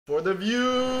For the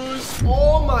views.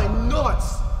 Oh my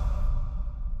nuts.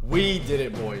 We did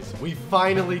it, boys. We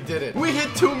finally did it. We hit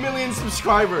 2 million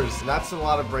subscribers. That's a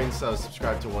lot of brain cells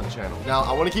subscribed to one channel. Now,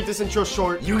 I want to keep this intro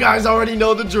short. You guys already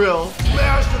know the drill.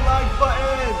 Smash the like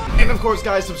button. And of course,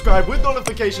 guys, subscribe with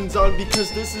notifications on because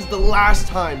this is the last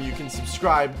time you can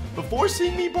subscribe before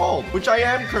seeing me bald, which I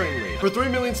am currently. For 3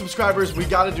 million subscribers, we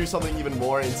got to do something even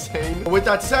more insane. With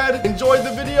that said, enjoy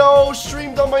the video.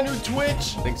 Streamed on my new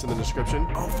Twitch. Links in the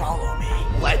description. Go follow me.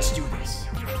 Let's do this.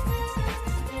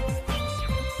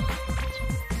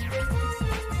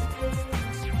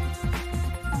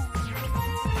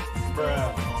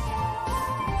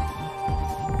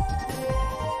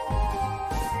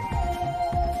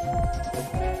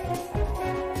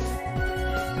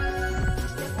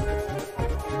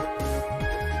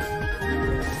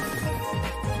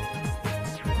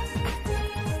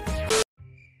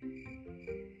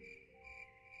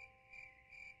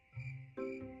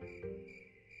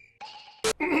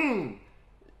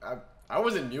 I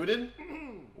wasn't muted?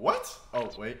 What? Oh,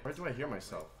 wait. Where do I hear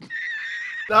myself?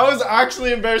 That was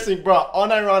actually embarrassing, bro.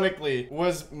 Unironically,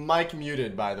 was mic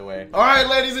muted, by the way. All right,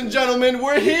 ladies and gentlemen,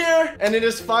 we're here, and it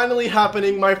is finally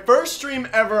happening. My first stream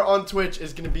ever on Twitch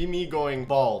is gonna be me going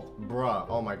bald, bruh.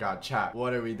 Oh my God, chat.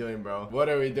 What are we doing, bro? What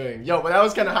are we doing? Yo, but that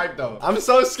was kind of hype, though. I'm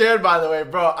so scared, by the way,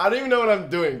 bro. I don't even know what I'm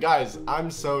doing, guys.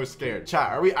 I'm so scared.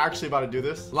 Chat, are we actually about to do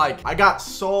this? Like, I got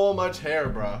so much hair,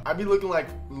 bro. I be looking like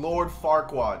Lord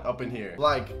Farquaad up in here.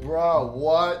 Like, bro,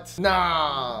 what?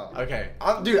 Nah. Okay,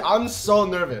 dude, I'm so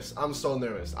nervous. I'm so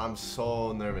nervous. I'm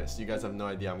so nervous. You guys have no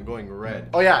idea. I'm going red.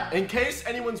 Oh yeah, in case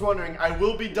anyone's wondering, I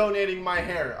will be donating my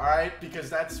hair, all right? Because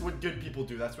that's what good people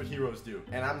do. That's what heroes do.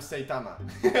 And I'm Saitama.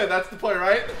 That's the point,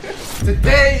 right?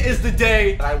 Today is the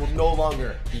day that I will no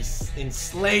longer be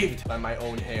enslaved by my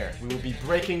own hair. We will be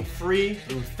breaking free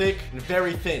through thick and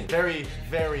very thin. Very,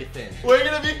 very thin. We're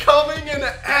gonna be coming in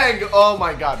an egg. Oh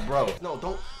my God, bro. No,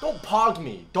 don't pog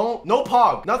me. No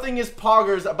pog. Nothing is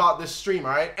poggers about this stream,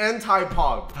 all right?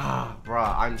 Anti-pog. Ah,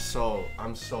 bruh, I'm so,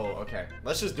 okay.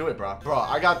 Let's just do it, bruh. Bruh,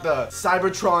 I got the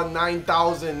Cybertron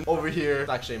 9000 over here. It's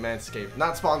actually Manscaped.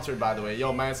 Not sponsored, by the way.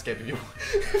 Yo, Manscaped, if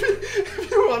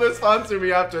you want to sponsor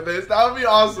me after this, that would be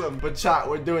awesome. But chat,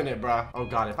 we're doing it, bruh. Oh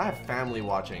God, if I have family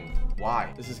watching,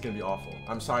 why? This is gonna be awful.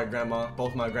 I'm sorry, grandma.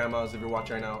 Both my grandmas, if you're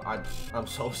watching right now, I'm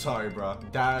so sorry,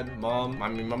 bruh. Dad, mom. I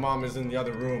mean, my mom is in the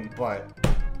other room, but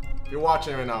if you're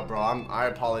watching right now, bro, I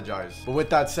apologize. But with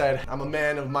that said, I'm a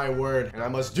man of my word, and I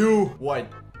must do what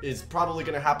is probably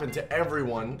gonna happen to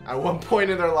everyone at one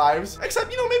point in their lives.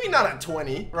 Except, you know, maybe not at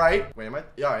 20, right? Wait, am I?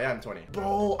 Yeah, I am 20.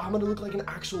 Bro, I'm gonna look like an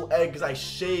actual egg because I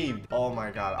shaved. Oh my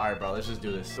God. All right, bro, let's just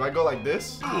do this. Do I go like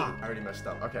this? I already messed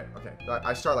up. Okay.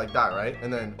 I start like that, right?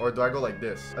 And then, or do I go like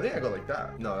this? I think I go like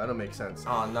that. No, that don't make sense.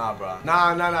 Oh, nah, bro.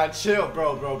 Nah. Chill,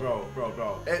 bro.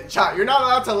 Chat, you're not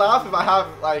allowed to laugh if I have,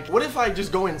 like, what if I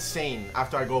just go insane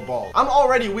after I go bald? I'm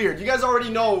already weird. You guys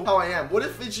already know how I am. What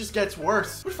if it just gets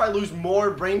worse? What if I lose more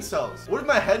brain cells? What if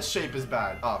my head shape is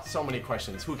bad? Oh, so many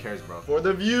questions. Who cares, bro? For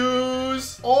the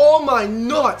views. Oh my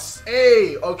nuts.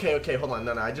 Hey, okay. Hold on.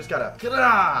 No, I just gotta.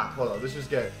 Hold on. Let's just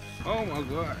get. Oh my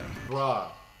God. Bruh.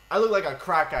 I look like a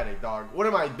crack addict, dog. What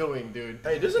am I doing, dude?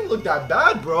 Hey, it doesn't look that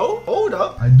bad, bro. Hold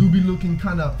up. I do be looking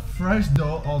kind of fresh,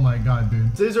 though. Oh my God,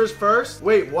 dude. Scissors first?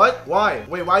 Wait, what? Why?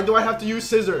 Wait, why do I have to use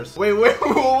scissors? Wait,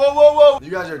 whoa. You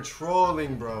guys are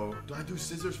trolling, bro. Do I do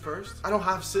scissors first? I don't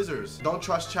have scissors. Don't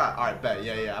trust chat. All right, bet.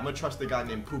 Yeah. I'm gonna trust the guy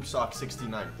named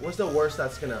PoopSock69. What's the worst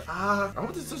that's gonna... I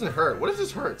hope this doesn't hurt. What if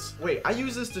this hurts? Wait, I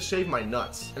use this to shave my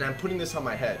nuts, and I'm putting this on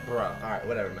my head. Bro. All right,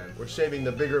 whatever, man. We're shaving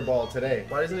the bigger ball today.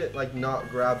 Why doesn't it, like, not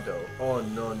grab though? Oh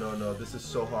no. This is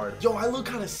so hard. Yo, I look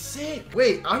kind of sick.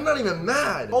 Wait, I'm not even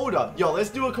mad. Hold up. Yo, let's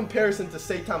do a comparison to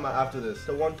Saitama after this.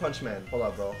 The One Punch Man. Hold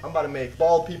up, bro. I'm about to make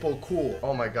bald people cool.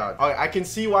 Oh my God. All right, I can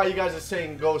see why you guys are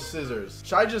saying go scissors.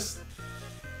 Should I just...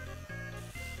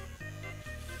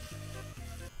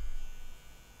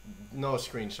 No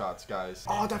screenshots, guys.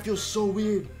 Oh, that feels so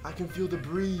weird. I can feel the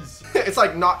breeze. It's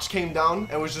like Notch came down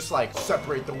and was just like,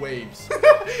 separate the waves.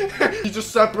 He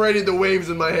just separated the waves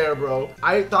in my hair, bro.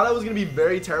 I thought I was gonna be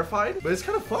very terrified, but it's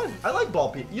kind of fun. I like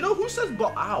bald people. You know, who says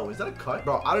bald? Ow, is that a cut?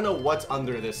 Bro, I don't know what's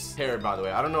under this hair, by the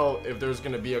way. I don't know if there's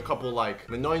gonna be a couple like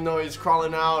noise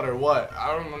crawling out or what.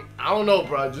 I don't know,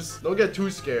 bro. Just don't get too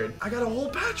scared. I got a whole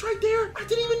patch right there. I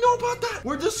didn't even know about that.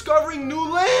 We're discovering new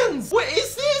lands. What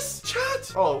is this?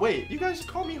 Chat. Oh, wait. You guys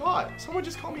call me hot. Someone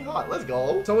just called me hot. Let's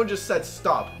go. Someone just said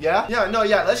stop. Yeah? Yeah, no,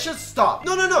 yeah. Let's just stop.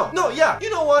 No, no, no. No, yeah. You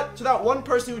know what? To that one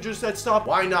person who just said stop,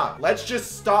 why not? Let's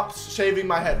just stop shaving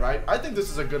my head, right? I think this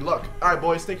is a good look. All right,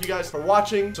 boys. Thank you guys for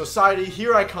watching. Society,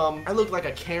 here I come. I look like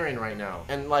a Karen right now.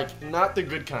 And, like, not the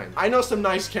good kind. I know some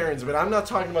nice Karens, but I'm not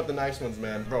talking about the nice ones,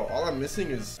 man. Bro, all I'm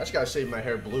missing is I just gotta shave my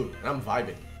hair blue. And I'm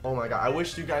vibing. Oh my god, I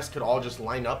wish you guys could all just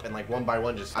line up and like one by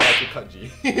one just I like to cut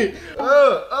G.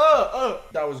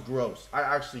 That was gross. I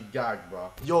actually gagged, bro.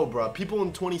 Yo, bro, people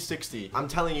in 2060, I'm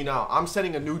telling you now, I'm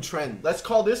setting a new trend. Let's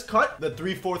call this cut the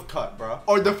 3/4 cut, bro.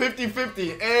 Or the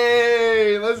 50-50.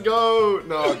 Hey, let's go.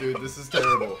 No, dude, this is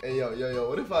terrible. Hey, yo,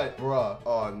 what if I, bro?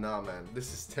 Oh, nah, man,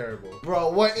 this is terrible.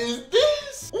 Bro, what is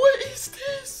this? What is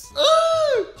this?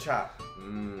 Chat.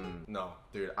 No,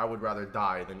 dude, I would rather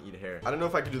die than eat hair. I don't know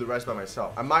if I could do the rest by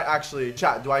myself. I might actually,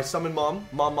 chat, do I summon mom?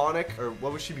 Baldonic? Or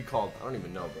what would she be called? I don't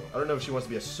even know, bro. I don't know if she wants to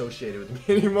be associated with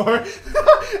me anymore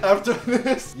after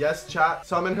this. Yes, chat,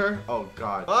 summon her. Oh,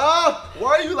 God. Ah,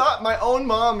 why are you laughing? My own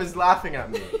mom is laughing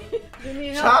at me. You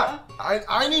need chat, help?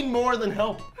 I need more than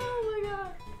help. Oh, my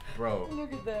God. Bro.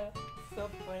 Look at that. So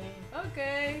funny.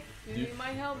 Okay. You need my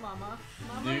help, mama.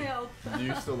 Mama, help. Do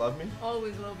you still love me?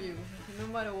 Always love you, no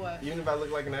matter what. Even if I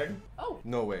look like an egg? Oh.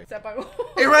 No way. Except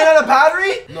It ran out of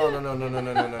battery? No.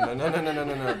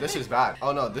 This is bad.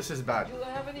 Oh no, this is bad. You don't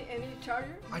have any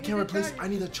charger? I can't replace. I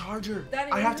need a charger.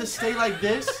 Daddy, I have to stay like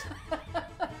this.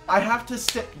 I have to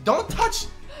stay. Don't touch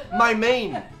my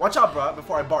mane. Watch out, bro,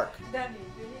 before I bark. Daddy,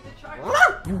 you need the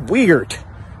charger. You weird,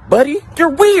 buddy. You're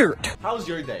weird. How's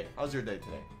your day? How's your day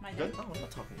today? My Good? day? Oh, I'm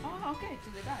not talking. Oh, okay. To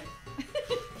the guy.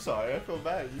 I'm sorry, I feel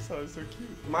bad. You sounded so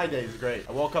cute. My day is great.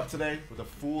 I woke up today with a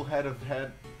full head of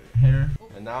hair.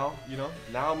 And now, you know,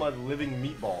 now I'm a living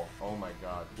meatball. Oh my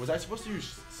god. Was I supposed to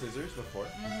use scissors before?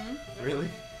 Mm-hmm. Really?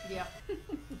 Yeah.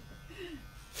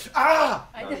 Ah!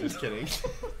 No, I'm just kidding.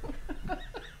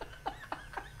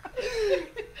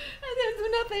 I didn't do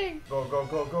nothing.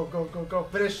 Go.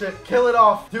 Finish it. Kill it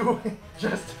off. Do it.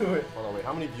 Just do it. Hold on, wait.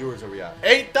 How many viewers are we at?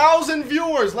 8,000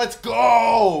 viewers. Let's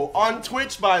go. On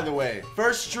Twitch, by the way.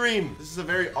 First stream. This is a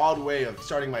very odd way of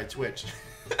starting my Twitch.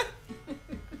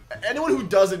 Anyone who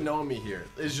doesn't know me here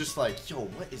is just like, yo,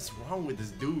 what is wrong with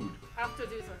this dude? After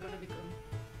this, I'm gonna become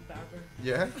barber.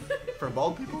 Yeah? For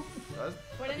bald people?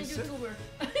 For any YouTuber.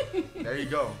 There you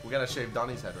go. We gotta shave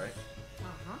Donnie's head, right?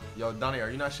 Uh-huh. Yo, Donnie,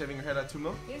 are you not shaving your head at 2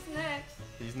 mil? He's next.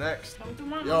 He's next. Come to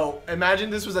mama. Yo,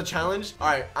 imagine this was a challenge.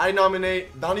 Alright, I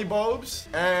nominate Donnie Bobes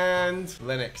and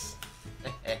Linux.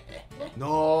 No.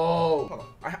 Hold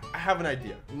on. I have an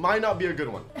idea. Might not be a good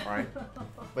one, alright?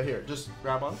 But here, just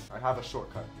grab on. I have a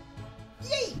shortcut.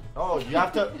 Yay! Oh, you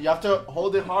have to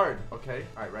hold it hard, okay?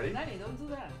 Alright, ready? Daddy, don't do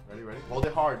that. Ready? Hold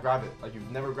it hard, grab it. Like you've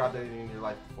never grabbed anything in your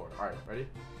life before. Alright, ready?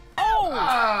 Oh!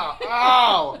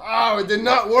 Ow, it did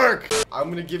not work. I'm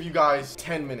gonna give you guys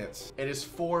 10 minutes. It is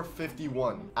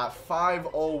 4:51. At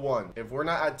 5:01, if we're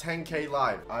not at 10K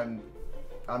live, I'm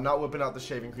not whipping out the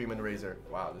shaving cream and razor.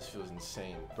 Wow, this feels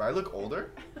insane. Do I look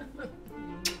older?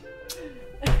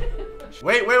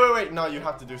 Wait. No, you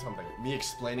have to do something. Me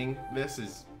explaining this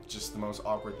is just the most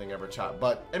awkward thing ever, chat.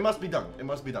 But it must be done. It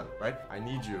must be done, right? I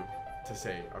need you to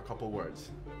say a couple words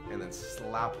and then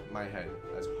slap my head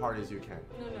as hard as you can.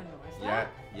 No. Yeah,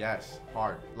 yes,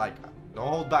 hard. Like, don't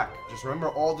hold back. Just remember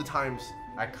all the times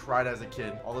I cried as a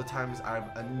kid, all the times I've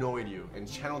annoyed you, and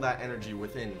channel that energy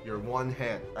within your one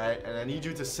hand, alright? And I need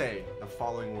you to say the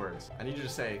following words. I need you to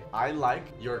say, I like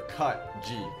your cut,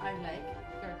 G. I like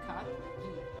your cut,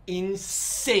 G.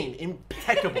 Insane,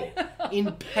 impeccable,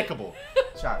 impeccable.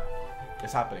 Chat,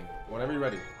 it's happening. Whenever you're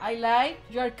ready. I like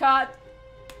your cut,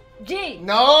 G.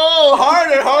 No,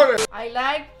 harder. I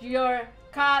like your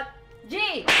cut,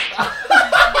 G.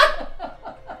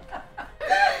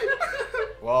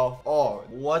 Well, oh,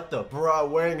 what the, bro,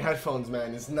 wearing headphones,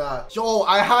 man, is not. Yo,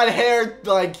 I had hair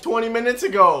like 20 minutes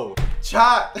ago.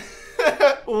 Chat,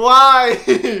 why?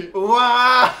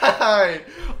 Why?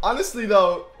 Honestly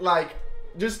though, like,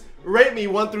 just rate me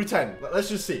 1 through 10. Let's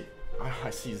just see.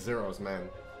 I see zeros, man.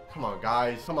 Come on,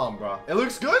 guys. Come on, bro. It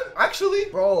looks good, actually.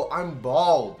 Bro, I'm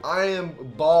bald. I am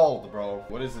bald, bro.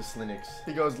 What is this, Linux?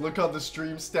 He goes, look how the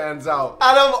stream stands out.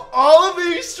 Out of all of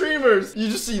these streamers, you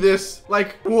just see this.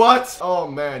 Like, what? Oh,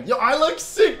 man. Yo, I look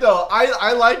sick, though.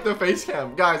 I like the face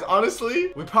cam. Guys,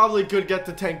 honestly, we probably could get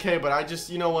to 10K, but I just,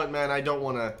 you know what, man? I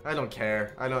don't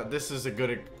care. This is a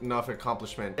good enough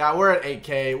accomplishment. Yeah, we're at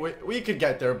 8K. We could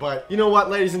get there, but you know what,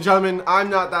 ladies and gentlemen? I'm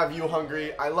not that view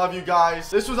hungry. I love you guys.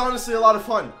 This was honestly a lot of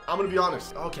fun. I'm gonna be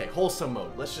honest. Okay, wholesome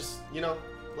mode. Let's just, you know,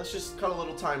 let's just cut a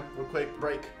little time real quick.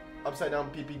 Break. upside down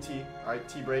PPT. All right,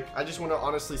 tea break. I just want to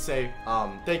honestly say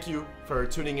thank you for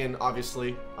tuning in,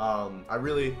 obviously. I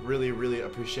really, really, really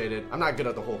appreciate it. I'm not good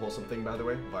at the whole wholesome thing, by the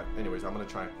way, but anyways, I'm gonna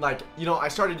try. Like, you know, I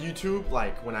started YouTube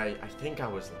like when I think I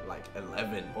was like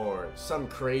 11 or some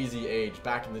crazy age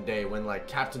back in the day when like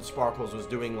Captain Sparkles was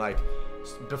doing like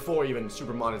before even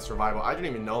Super Modded Survival. I didn't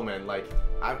even know, man. Like,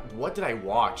 what did I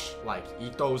watch? Like,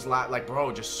 Ito's like,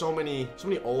 bro, just so many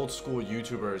old school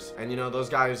YouTubers. And you know, those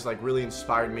guys like really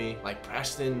inspired me. Like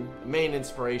Preston, main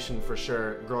inspiration for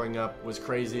sure growing up, was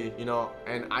crazy, you know.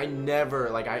 And I never,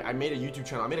 like, I made a YouTube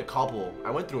channel. I made a couple. I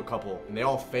went through a couple and they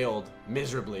all failed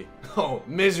miserably. Oh,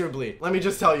 miserably. Let me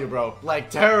just tell you, bro.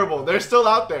 Like, terrible. They're still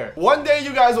out there. One day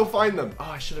you guys will find them. Oh,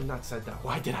 I should have not said that.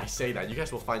 Why did I say that? You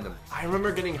guys will find them. I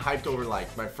remember getting hyped over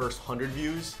like my first 100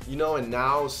 views, you know, and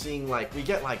now seeing like we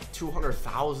get like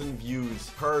 200,000 views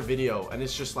per video, and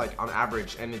it's just like on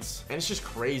average, and it's just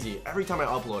crazy. Every time I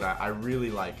upload, I really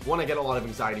like, one, I get a lot of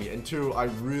anxiety, and two, I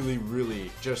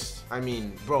really just, I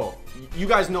mean, bro, you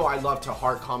guys know I love to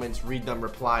heart comments, read them,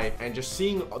 reply, and just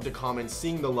seeing the comments,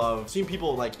 seeing the love, seeing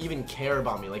people like even care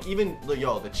about me, like even the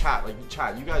chat, like the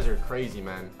chat, you guys are crazy,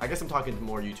 man. I guess I'm talking to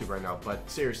more YouTube right now, but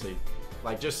seriously,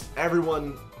 like just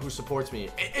everyone who supports me.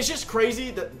 It's just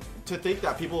crazy to think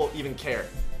that people even care.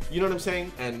 You know what I'm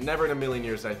saying? And never in a million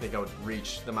years I think I would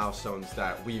reach the milestones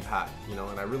that we've had, you know,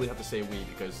 and I really have to say we,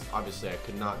 because obviously I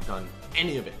could not have done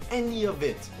any of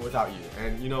it without you.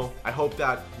 And you know, I hope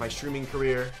that my streaming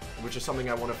career, which is something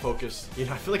I want to focus, you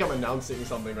know, I feel like I'm announcing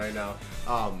something right now,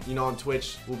 you know, on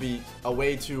Twitch will be a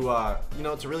way to, you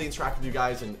know, to really interact with you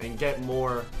guys and get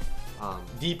more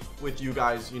deep with you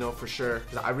guys, you know, for sure.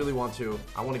 Because I really want to.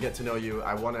 I want to get to know you.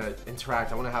 I want to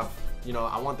interact. I want to have, you know,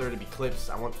 I want there to be clips.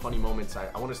 I want funny moments. I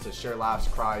want us to share laughs,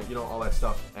 cry, you know, all that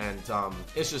stuff. And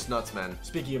it's just nuts, man.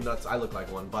 Speaking of nuts, I look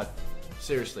like one, but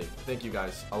seriously, thank you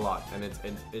guys a lot, and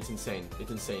it's insane.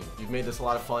 It's insane. You've made this a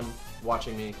lot of fun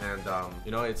watching me, and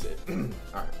you know, it's all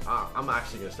right. I'm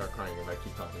actually gonna start crying if I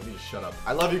keep talking. Let me just shut up.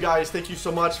 I love you guys. Thank you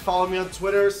so much. Follow me on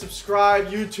Twitter, subscribe,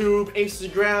 YouTube,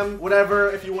 Instagram,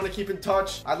 whatever. If you want to keep in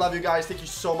touch, I love you guys. Thank you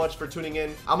so much for tuning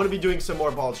in. I'm gonna be doing some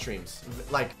more bald streams,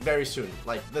 like very soon.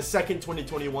 Like the second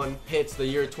 2021 hits, the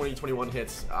year 2021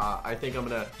 hits. I think I'm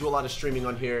gonna do a lot of streaming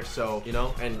on here. So you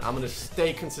know, and I'm gonna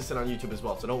stay consistent on YouTube as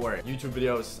well. So don't worry. YouTube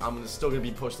videos, I'm still gonna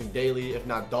be posting daily, if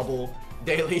not double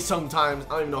daily sometimes. I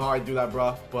don't even know how I do that,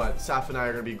 bro, but Saf and I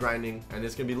are gonna be grinding, and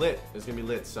it's gonna be lit. It's gonna be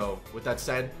lit. So with that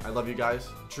said, I love you guys,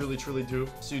 truly do.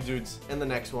 See you dudes in the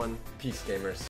next one. Peace, gamers.